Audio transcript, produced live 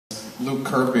Luke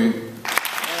Kirby.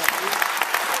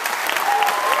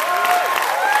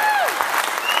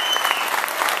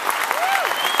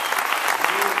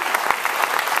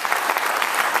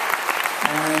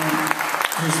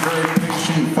 He's a very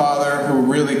patient father who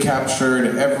really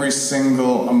captured every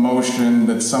single emotion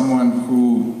that someone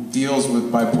who deals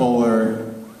with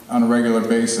bipolar on a regular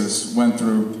basis went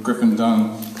through. Griffin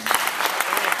Dunne.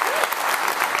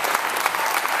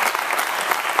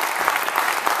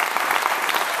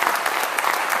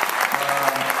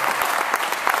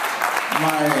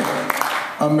 My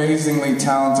amazingly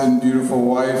talented and beautiful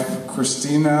wife,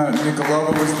 Christina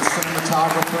Nikolova, was the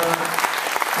cinematographer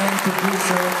and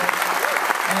producer.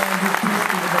 And who pushed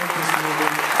me to make this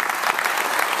movie.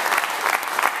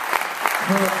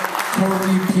 Her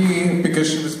co-EP, because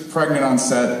she was pregnant on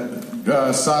set,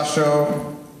 Sasha,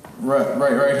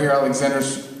 right here, Alexander.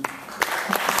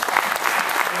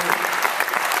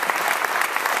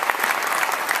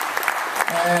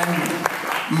 And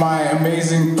my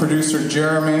amazing producer,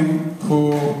 Jeremy,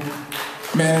 who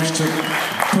managed to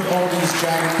put all these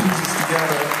jagged pieces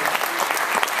together.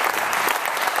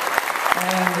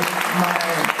 And my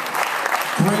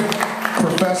great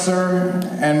professor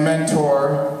and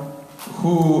mentor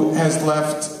who has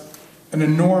left an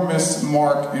enormous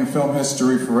mark in film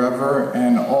history forever,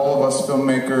 and all of us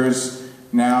filmmakers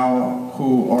now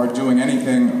who are doing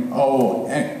anything,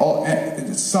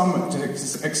 some to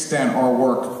extent our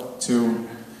work to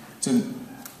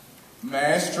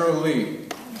Maestro Lee.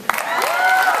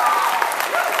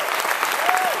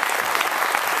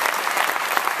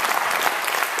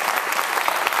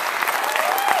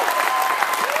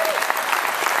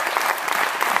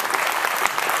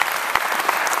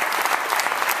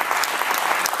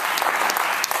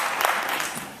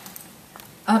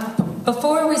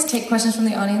 Before we take questions from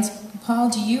the audience, Paul,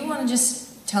 do you want to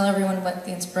just tell everyone what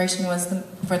the inspiration was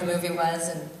for the movie was,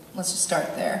 and let's just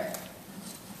start there.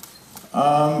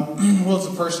 Well, it's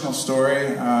a personal story.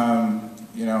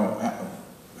 You know,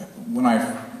 when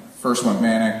I first went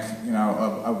manic, you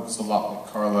know, I was a lot like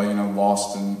Carla, you know,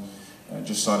 lost and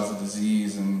just saw it as a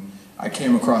disease. And I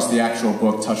came across the actual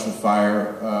book, Touch with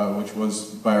Fire, which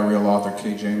was by a real author,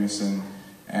 Kay Redfield,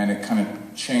 and it kind of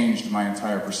changed my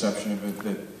entire perception of it,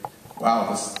 that,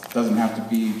 wow, this doesn't have to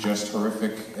be just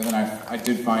horrific. And then I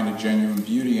did find a genuine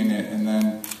beauty in it. And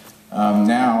then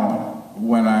now,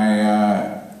 when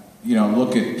I you know,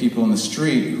 look at people in the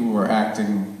street who are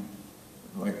acting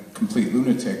like complete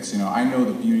lunatics, you know, I know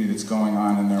the beauty that's going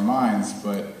on in their minds,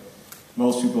 but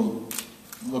most people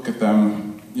look at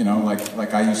them, you know,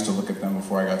 like I used to look at them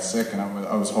before I got sick, and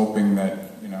I was hoping that,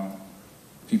 you know,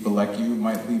 people like you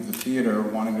might leave the theater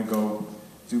wanting to go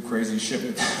do crazy shit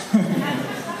with them.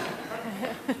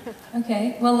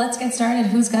 Okay, well, let's get started.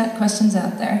 Who's got questions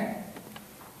out there?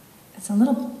 It's a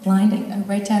little blinding.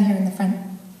 Right down here in the front.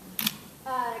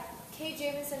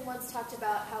 Kay Redfield once talked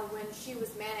about how when she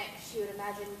was manic, she would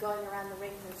imagine going around the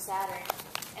rings of Saturn.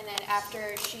 And then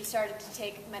after she started to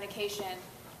take medication,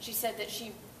 she said that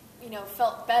she, you know,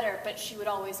 felt better, but she would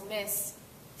always miss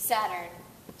Saturn.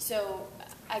 So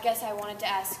I guess I wanted to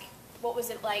ask, what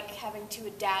was it like having to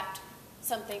adapt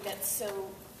something that's so,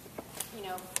 you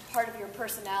know, part of your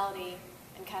personality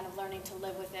and kind of learning to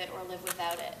live with it or live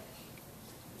without it?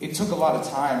 It took a lot of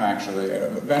time, actually.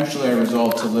 Eventually I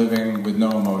resolved to living with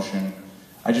no emotion.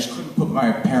 I just couldn't put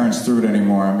my parents through it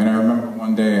anymore. I mean, I remember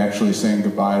one day actually saying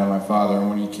goodbye to my father, and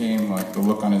when he came, like, the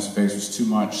look on his face was too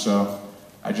much, so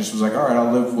I just was like, all right,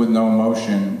 I'll live with no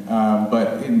emotion.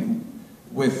 But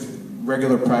with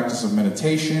regular practice of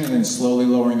meditation and then slowly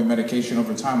lowering the medication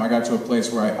over time, I got to a place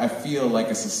where I feel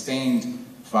like a sustained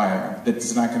fire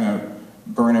that's not going to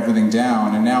burn everything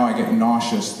down, and now I get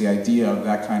nauseous, the idea of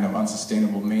that kind of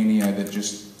unsustainable mania that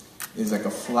just is like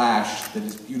a flash that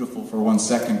is beautiful for 1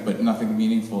 second, but nothing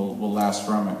meaningful will last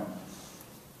from it.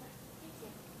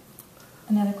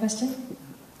 Another question?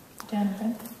 Down in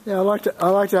front. Yeah, I'd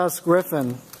like to ask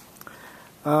Griffin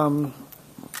why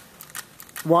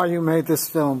you made this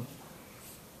film.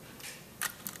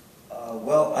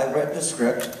 Well, I read the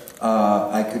script.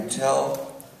 I could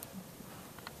tell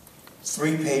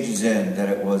 3 pages in that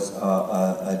it was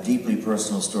a deeply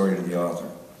personal story to the author.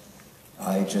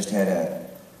 I just had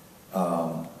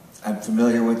I'm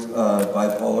familiar with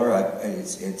bipolar.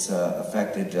 It's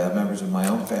affected members of my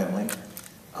own family.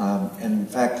 And in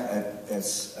fact,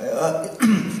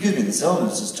 excuse me, this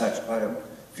illness has touched quite a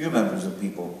few members of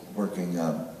people working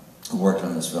who worked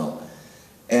on this film.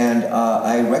 And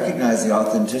I recognize the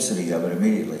authenticity of it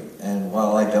immediately. And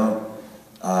while I don't,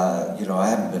 you know, I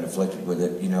haven't been afflicted with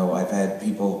it, you know, I've had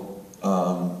people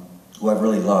who I've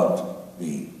really loved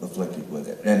be afflicted with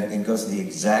it. And it goes to the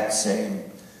exact same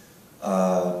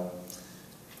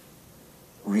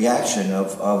reaction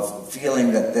of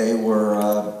feeling that they were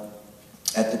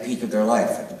at the peak of their life,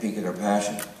 at the peak of their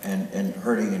passion, and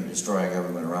hurting and destroying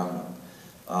everyone around them.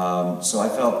 So I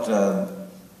felt,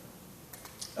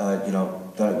 you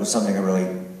know, that it was something I really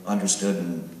understood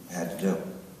and had to do.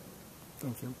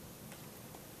 Thank you.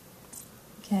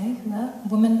 Okay, that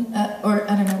woman, or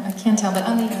I don't know, I can't tell, but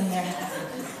on the end there. I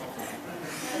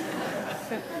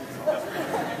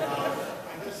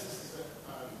guess this is a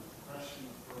question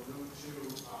for Luke too.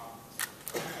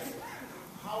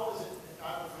 How is it, I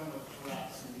was on the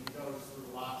threats and he goes through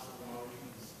lots of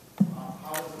emotions.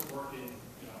 How is it working,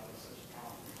 you know, with such a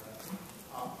talented threat?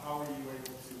 How are you able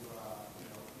to, you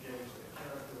know, engage with the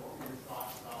character? What were your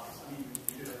thoughts about this? I mean,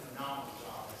 you did a phenomenal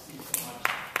job. I see so much.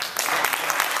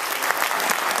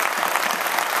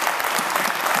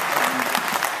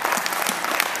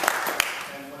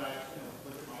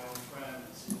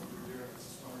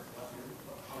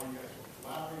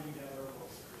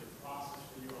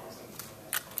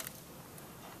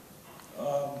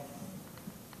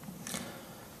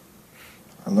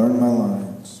 I learned my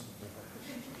lines,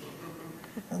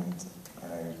 and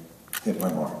I hit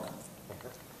my mark.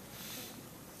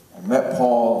 I met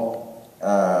Paul,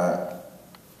 I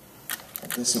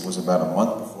guess it was about a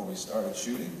month before we started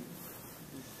shooting.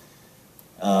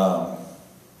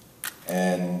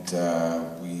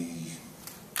 We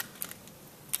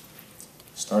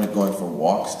started going for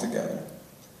walks together.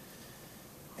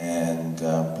 And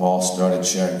Paul started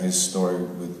sharing his story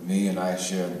with me, and I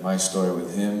shared my story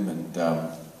with him, and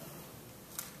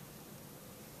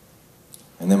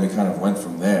then we kind of went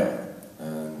from there.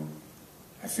 And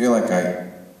I feel like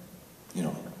you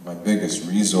know, my biggest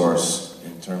resource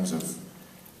in terms of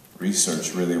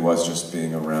research really was just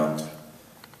being around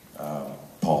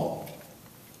Paul.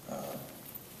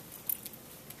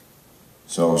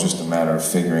 So it was just a matter of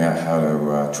figuring out how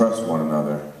to trust one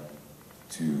another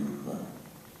to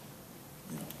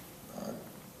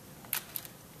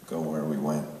go where we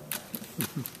went.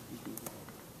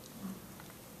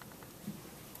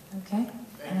 Okay.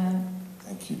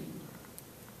 Thank you.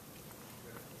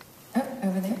 Oh,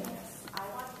 over there. Yes, I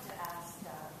wanted to ask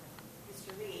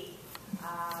Mr. Lee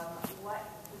what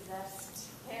possessed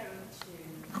him to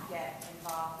get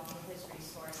involved with his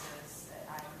resources, and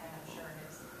I'm sure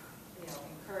his, you know,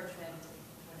 encouragement,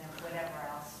 whatever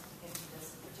else, into this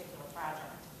particular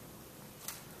project.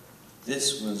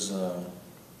 This was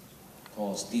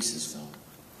Paul's thesis film.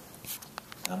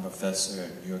 I'm a professor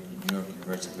at New York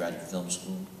University Graduate Film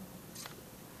School.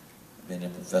 I've been a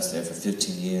professor there for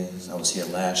 15 years. I was here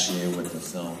last year with the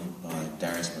film by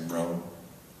Darius Monroe,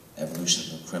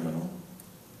 Evolution of a Criminal.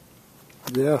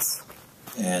 Yes.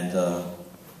 And there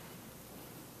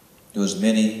was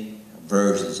many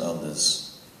versions of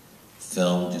this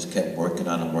film. Just kept working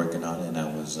on it, and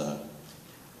I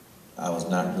was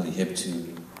not really hip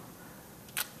to,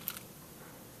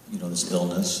 you know, this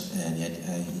illness, and yet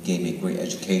he gave me a great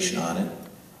education on it.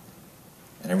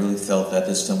 And I really felt that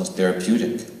this film was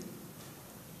therapeutic.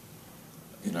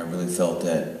 You know, I really felt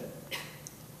that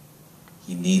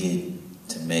he needed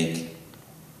to make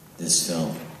this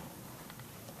film.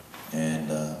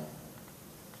 And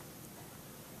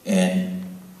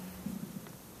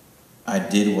I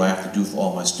did what I have to do for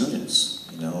all my students.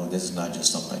 You know, this is not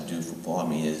just something I do for Paul. I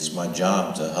mean, it's my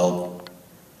job to help.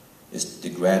 The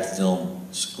grad film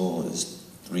school is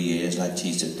 3 years, and I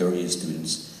teach the 30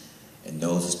 students, and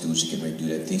those are students who get ready to do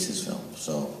their thesis film.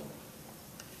 So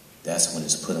that's when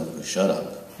it's put up or shut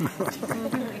up.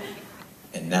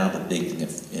 And now the big thing in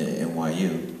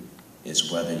NYU is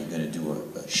whether you're going to do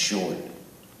a short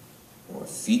or a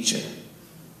feature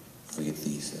for your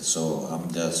thesis. So I'm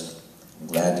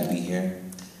glad to be here.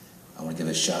 I want to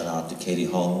give a shout out to Katie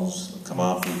Holmes. Come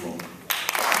on, people.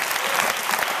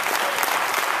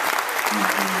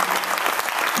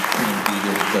 He couldn't be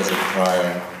here because of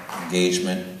prior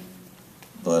engagement,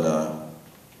 but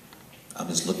I'm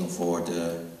just looking forward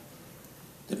to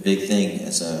the big thing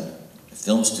as a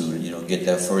film student, you know, get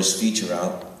that first feature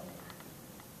out,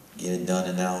 get it done,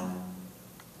 and now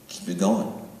keep it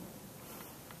going.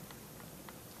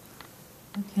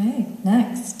 Okay,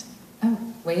 next. Oh,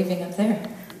 waving up there.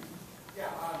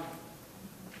 Yeah,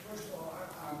 first of all,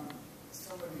 I'm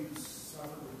somebody who's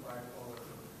suffered with bipolar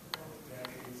for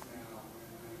decades now,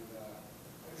 and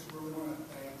I just really want to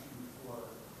thank you for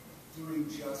doing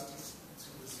justice to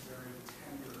this very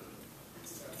tender and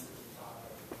sensitive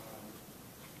topic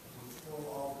with full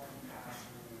all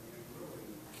compassion and really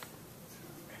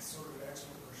sort of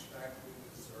extra perspective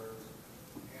it deserves.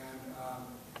 And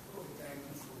really thank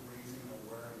you for raising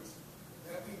awareness.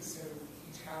 That being said, we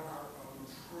each have our own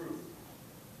truth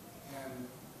and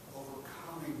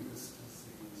overcoming this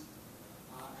disease.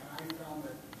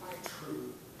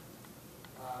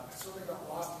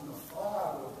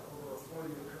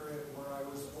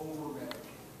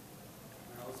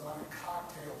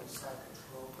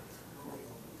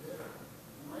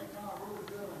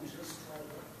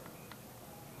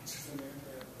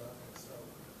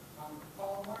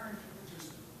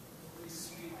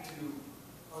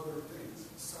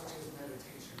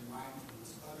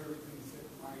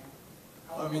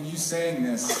 mean, you saying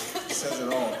this says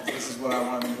it all. This is what I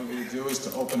wanted the movie to do, is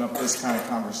to open up this kind of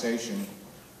conversation.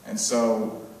 And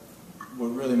so, what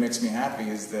really makes me happy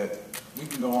is that we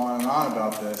can go on and on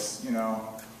about this, you know,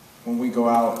 when we go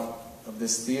out of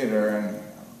this theater, and,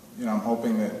 you know, I'm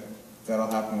hoping that that'll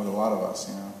happen with a lot of us,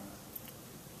 you know.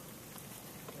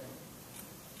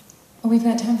 Well, we've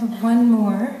got time for one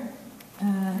more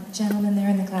gentleman there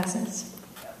in the classes.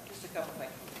 Yeah, just a couple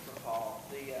things for Paul.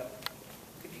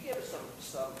 Could you give us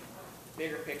some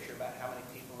bigger picture about how many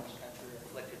people in this country are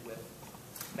afflicted with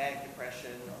manic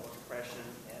depression or depression,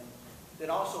 and then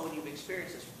also when you've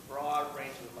experienced this broad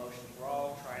range of emotions, we're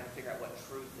all trying to figure out what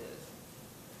truth is.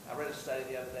 I read a study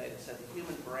the other day that said the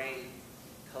human brain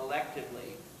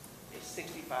collectively is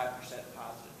 65%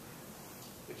 positive,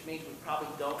 which means we probably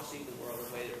don't see the world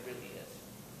the way that it really is.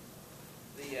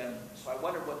 So I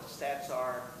wonder what the stats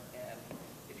are, and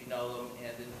if you know them,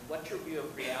 and then what your view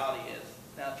of reality is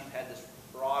now that you've had this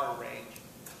broader range.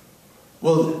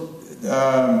 Well,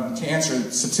 to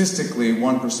answer, statistically,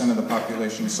 1% of the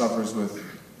population suffers with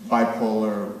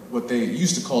bipolar, what they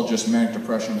used to call just manic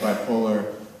depression,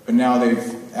 bipolar, but now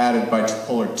they've added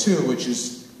bipolar 2, which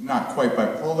is not quite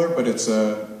bipolar, but it's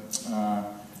a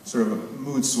sort of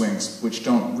mood swings, which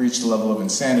don't reach the level of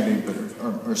insanity, but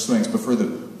or swings. But for the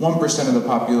 1% of the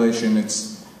population,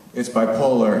 it's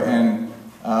bipolar, and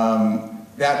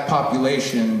that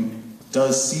population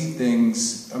does see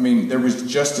things. I mean, there was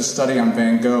just a study on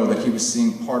Van Gogh that he was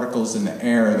seeing particles in the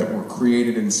air that were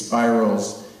created in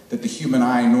spirals that the human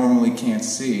eye normally can't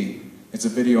see. It's a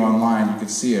video online, you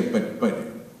could see it, but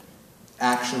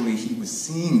actually he was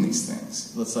seeing these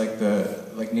things. It's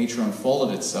like nature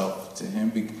unfolded itself to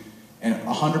him, and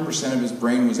 100% of his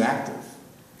brain was active.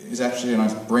 It's actually on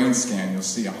a brain scan, you'll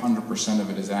see 100% of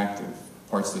it is active,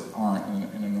 parts that aren't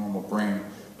in a normal brain,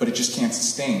 but it just can't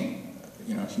sustain.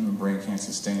 You know, a human brain can't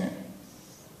sustain it.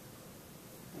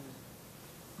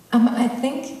 I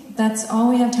think that's all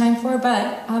we have time for,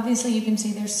 but obviously you can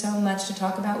see there's so much to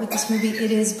talk about with this movie.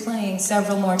 It is playing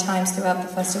several more times throughout the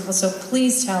festival, so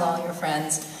please tell all your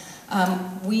friends.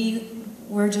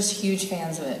 We're just huge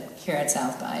fans of it here at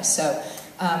South by, so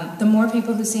the more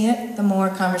people who see it, the more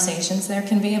conversations there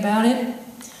can be about it.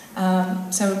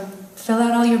 So fill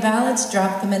out all your ballots,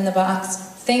 drop them in the box.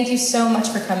 Thank you so much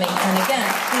for coming, and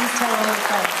again, please tell all your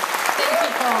friends.